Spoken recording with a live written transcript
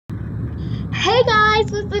Hey guys,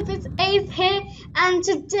 what's up? It's Ace here, and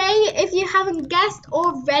today, if you haven't guessed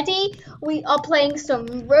already, we are playing some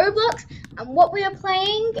Roblox, and what we are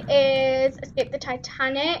playing is Escape the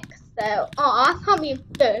Titanic. So, I can't be in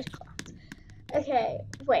third class. Okay,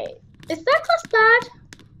 wait, is third class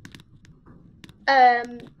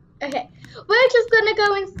bad? Okay, we're just gonna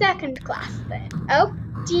go in second class then. Oh,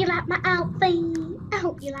 do you like my outfit? I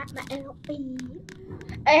hope you like my outfit.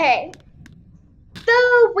 Okay.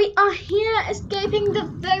 So we are here escaping the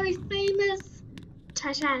very famous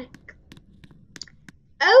Titanic.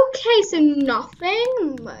 Okay, so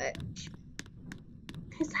nothing much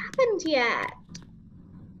has happened yet.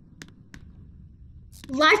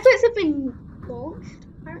 Lifeboats have been launched,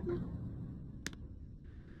 apparently.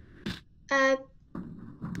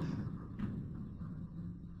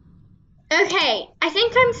 Okay, I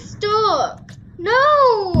think I'm stuck. No!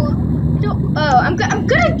 I don't, oh, I'm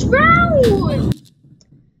gonna drown!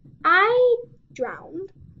 I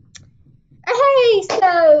drowned. Okay,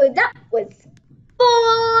 so that was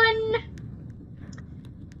fun.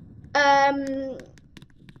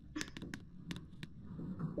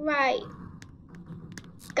 Right.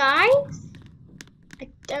 Guys, I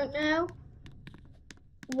don't know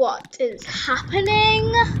what is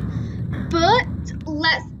happening, but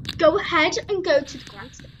let's go ahead and go to the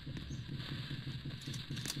grandstand.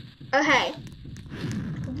 Okay.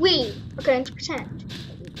 We are going to pretend.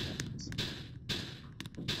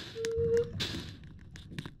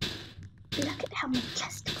 Look at how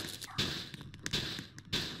majestic we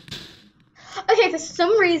are. Okay, for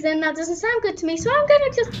some reason that doesn't sound good to me, so I'm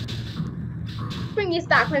gonna just bring this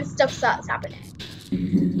back when stuff starts happening.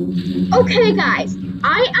 Okay guys,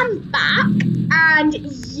 I am back, and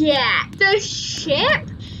yeah, the ship,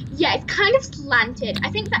 yeah, it's kind of slanted. I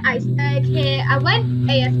think the iceberg here, I went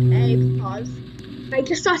AFK because I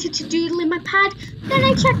just started to doodle in my pad, then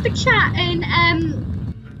I checked the chat and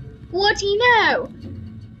what do you know?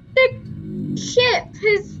 The ship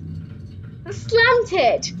is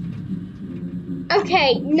slanted.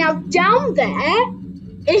 Okay, now down there,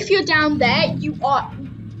 if you're down there, you are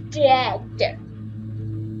dead.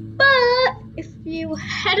 But if you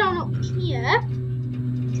head on up here,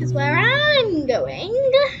 which is where I'm going,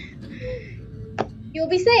 you'll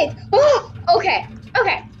be safe. Oh, okay.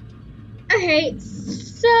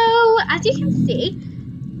 So as you can see,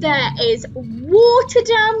 there is water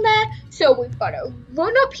down there, so we've got to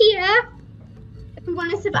run up here if we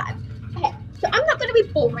want to survive. Okay, so I'm not going to be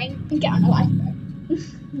boring and get on a lifeboat.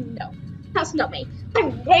 No, that's not me.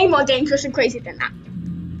 I'm way more dangerous and crazy than that.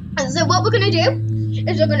 And so what we're going to do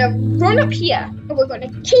is we're going to run up here and we're going to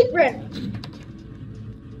keep running.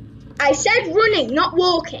 I said running, not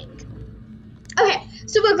walking. Okay,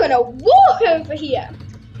 so we're going to walk over here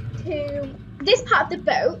to this part of the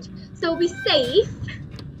boat, so we'll be safe-ish,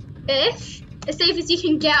 as safe as you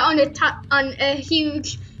can get on a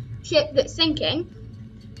huge ship that's sinking.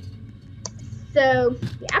 So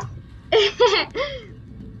yeah.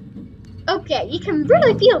 Okay, you can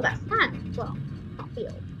really feel that sand. Well, not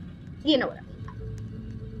feel. You know what I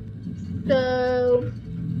mean. So,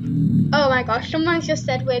 oh my gosh, someone just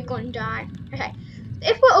said we're going to die. Okay,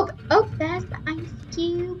 if we're up, oh, there's the ice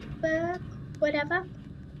cube, whatever.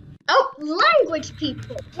 Oh, language,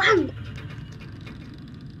 people, language.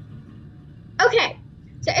 Okay,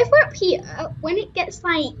 so if we're up here, when it gets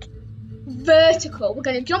like vertical, we're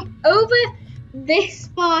going to jump over this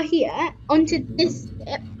bar here onto this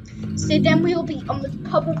bit. So then we will be on the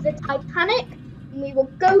top of the Titanic, and we will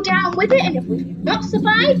go down with it, and if we do not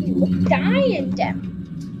survive, we will die and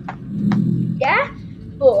yeah,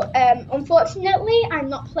 but unfortunately, I'm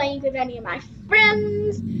not playing with any of my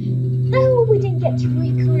friends, so we didn't get to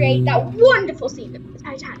recreate that wonderful scene of the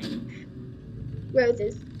Titanic. Rose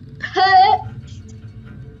is perched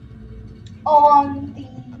on the,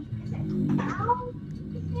 is it bow?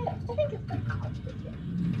 I think it's the bow.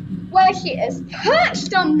 Where she is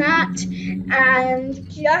perched on that, and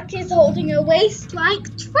Jack is holding her waist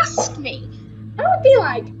like, trust me. I would be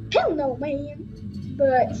like, hell no, man.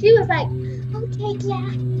 But she was like, okay,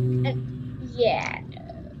 Jack. And yeah, no.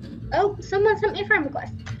 Oh, someone sent me a friend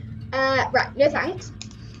request. Right, no thanks.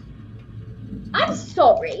 I'm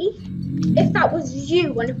sorry if that was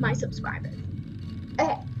you, one of my subscribers.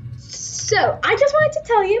 Okay, so I just wanted to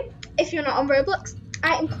tell you, if you're not on Roblox,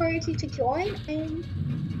 I encourage you to join, and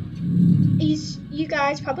you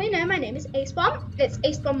guys probably know my name is AceBomb. It's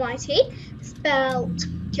AceBombYT, spelled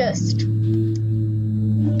just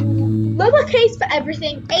lowercase for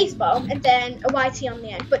everything, AceBomb, and then a YT on the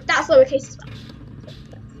end, but that's lowercase as well. So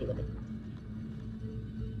let's see what it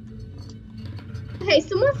is. Okay,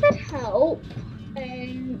 someone said help,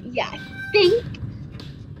 and yeah, I think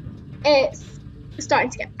it's starting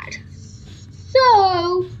to get bad.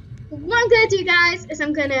 So what I'm gonna do, guys, is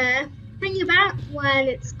I'm gonna bring you back when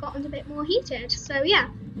it's gotten a bit more heated. So yeah,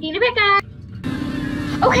 see you in a bit, guys.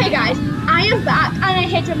 Okay, guys, I am back and I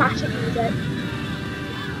hear dramatic music.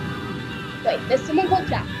 Wait, there's someone called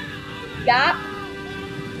Jack. Jack?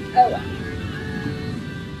 Oh well.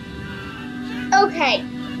 Okay,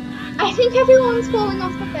 I think everyone's falling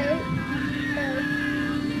off the boat.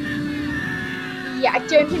 Yeah, I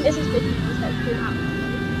don't think this is good news. Let's do that.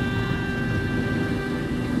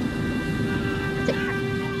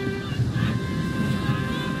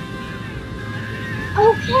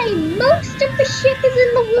 Okay, most of the ship is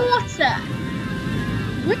in the water.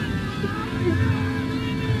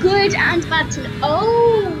 Good and bad to know.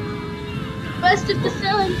 Oh, most of the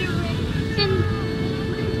cylinder is in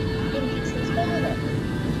pieces.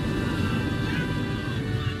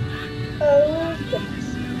 Oh goodness.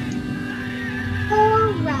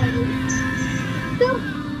 Alright. So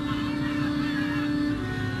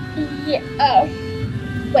yeah. Oh,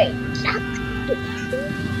 wait. Jack.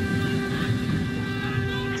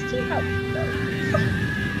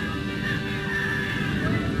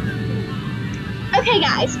 Okay,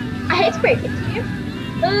 guys, I hate to break it to you,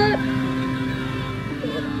 but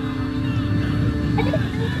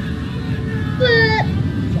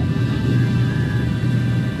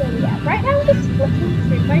so yeah, right now I'm just looking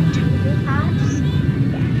through my jewelry pads.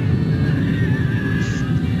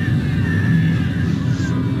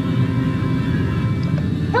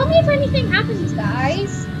 Tell me if anything happens,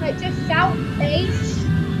 guys. Like, just shout, face.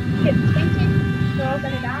 Keep thinking we're all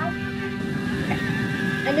gonna die. Okay.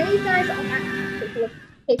 I know you guys are not capable.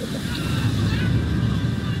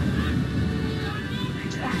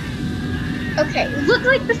 Okay, look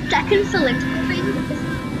like the second cylindrical thing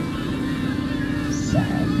is so.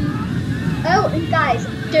 Oh, and guys,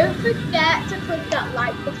 don't forget to click that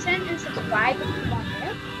like button and subscribe if you want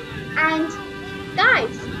to. And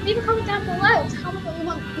guys, leave a comment down below. Tell me what you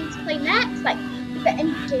want me to play next. Like, is there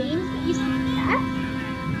any games that you suggest?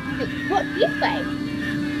 What do you play?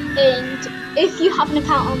 And if you have an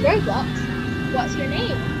account on Roblox, what's your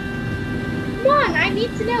name? Come on, I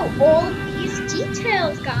need to know all of these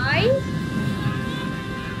details, guys.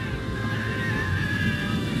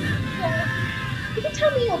 So, you can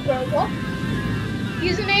tell me your Roblox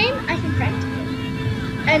username, I can friend you.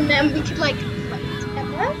 And then we could like play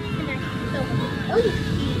together, and I can film a video. You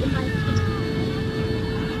can be in my video.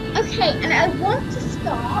 Okay, and I want to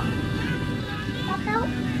start that out.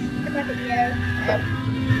 Video.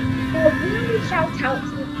 There will be shout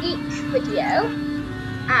outs in each video,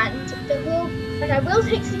 and I will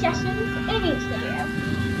take suggestions in each video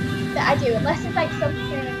that I do, unless it's like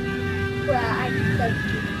something where I don't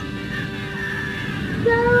do it.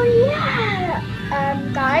 So yeah,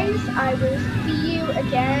 guys, I will see you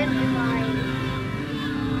again in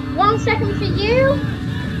like 1 second for you.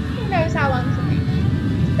 Who knows how long for me?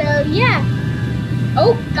 So yeah.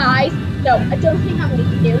 Oh, guys. No, I don't think I'm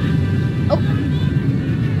leaving you. Oh.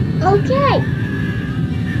 Okay.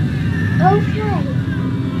 Okay.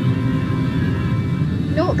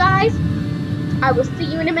 You know what, guys? I will see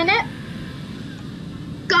you in a minute.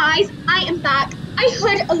 Guys, I am back. I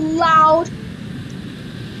heard a loud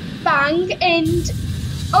bang and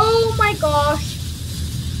oh my gosh.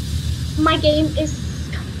 My game is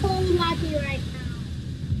so laggy right now.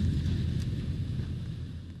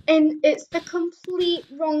 And it's the complete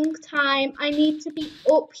wrong time. I need to be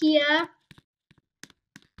up here.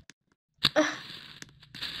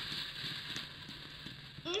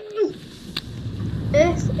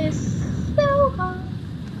 This is so hard.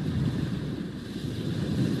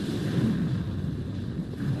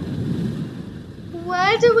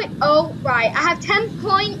 Where do we... Oh, right. I have 10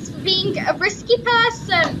 points for being a risky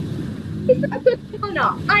person. Is that a good thing or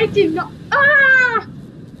not? I do not... Ah!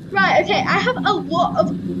 Right, okay. I have a lot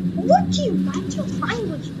of... What do you write your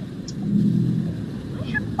language with? I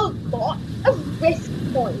have a lot of risk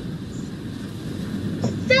points.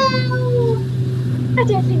 So... I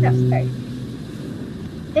don't think that's very good.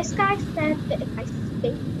 This guy said that if I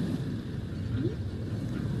stay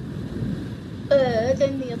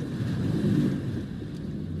than the other...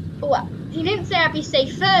 Well, he didn't say I'd be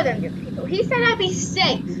safer than the other people. He said I'd be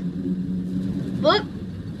safe. But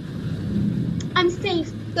I'm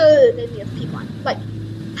safer than the other people. Like,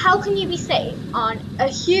 how can you be safe on a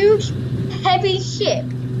huge, heavy ship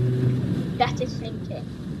that is sinking?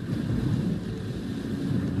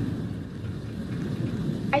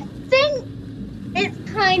 I think it's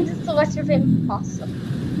kind of sort of impossible.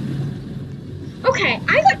 Okay,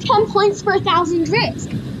 I got 10 points for 1,000 risk.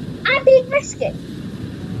 I'm being risky.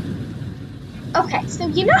 Okay, so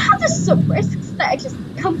you know how the sub risks that are just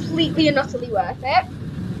completely and utterly worth it.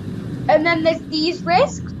 And then there's these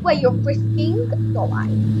risks where you're risking your life.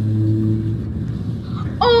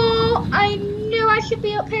 Oh, I knew I should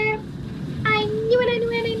be up here. I knew it, I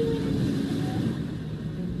knew it, I knew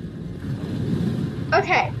it.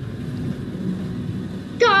 Okay.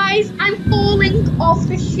 Guys, I'm falling off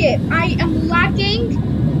the ship. I am lagging.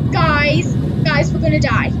 Guys, we're gonna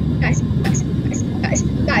die. Guys.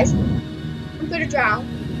 I'm gonna drown.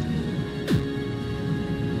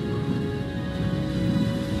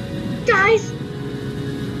 Guys,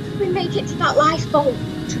 we make it to that lifeboat.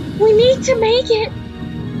 We need to make it.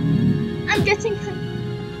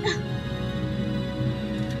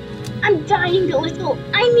 I'm dying a little.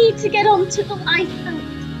 I need to get onto the lifeboat.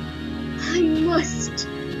 I must.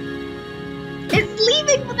 It's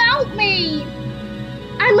leaving without me.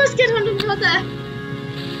 I must get on another.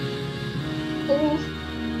 Oh,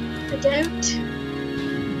 I don't.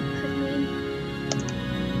 I mean,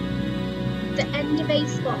 the end of a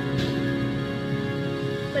spot.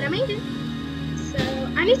 But I made it. So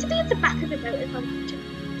I need to be at the back of the boat if I want to.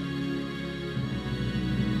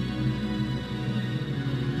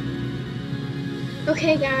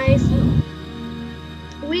 Okay, guys.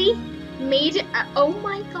 We made it. Oh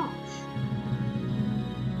my gosh.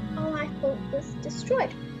 Our lifeboat was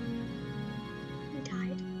destroyed. We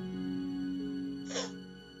died.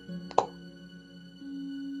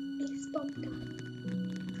 Ace bomb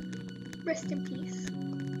died. Rest in peace.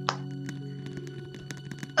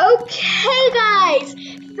 Okay, guys.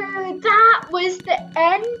 So that was the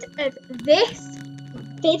end of this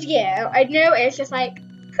video. I know it's just like,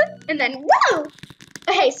 and then whoa.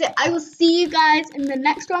 Okay, so I will see you guys in the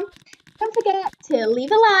next one. Don't forget to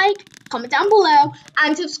leave a like, comment down below,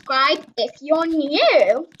 and subscribe if you're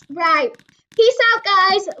new. Right. Peace out,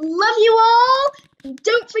 guys. Love you all.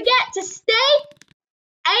 Don't forget to stay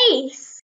ace.